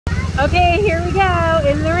Okay, here we go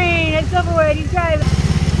in the rain at Silverwood. He's driving.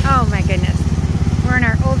 Oh my goodness. We're in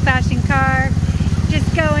our old-fashioned car,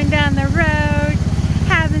 just going down the road,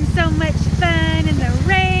 having so much fun in the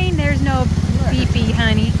rain. There's no beepy,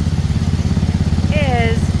 honey.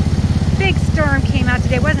 It is. Big storm came out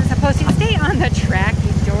today. Wasn't supposed to. Stay on the track,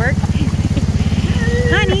 you dork.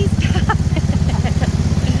 Honey, stop.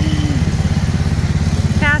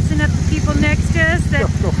 Passing up the people next to us that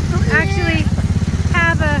actually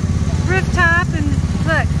have a rooftop, and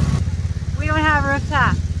look, we don't have a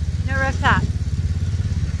rooftop. No rooftop.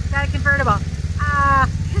 Got a convertible. Ah.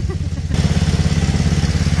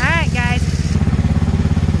 Alright guys.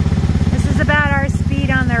 This is about our speed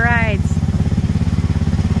on the rides.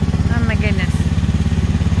 Oh my goodness.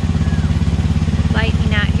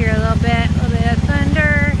 Lightning out here a little bit of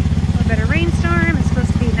thunder, a little bit of rainstorm. It's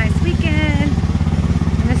supposed to be a nice weekend.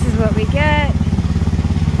 And this is what we get.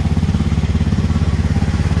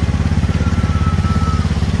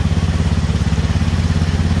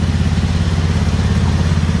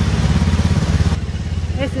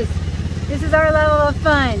 This is our level of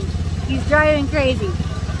fun. He's driving crazy.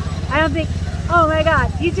 I don't think, oh my God,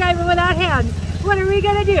 he's driving without hands. What are we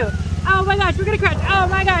gonna do? Oh my gosh, we're gonna crash. Oh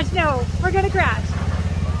my gosh, no, we're gonna crash.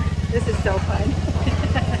 This is so fun.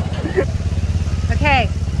 Okay,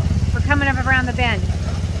 we're coming up around the bend.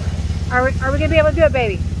 Are we gonna be able to do it,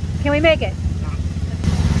 baby? Can we make it?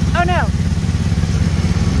 Oh no.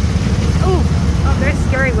 Ooh, oh, there's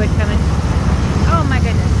Scarywood coming. Oh my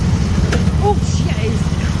goodness. Oh, jeez.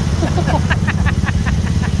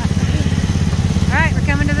 Alright, we're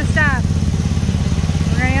coming to the stop.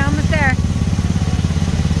 We're almost there.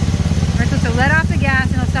 We're supposed to let off the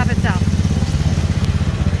gas and it'll stop itself.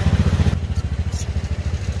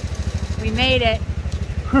 We made it.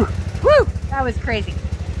 Whew. Woo! That was crazy.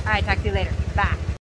 Alright, talk to you later. Bye.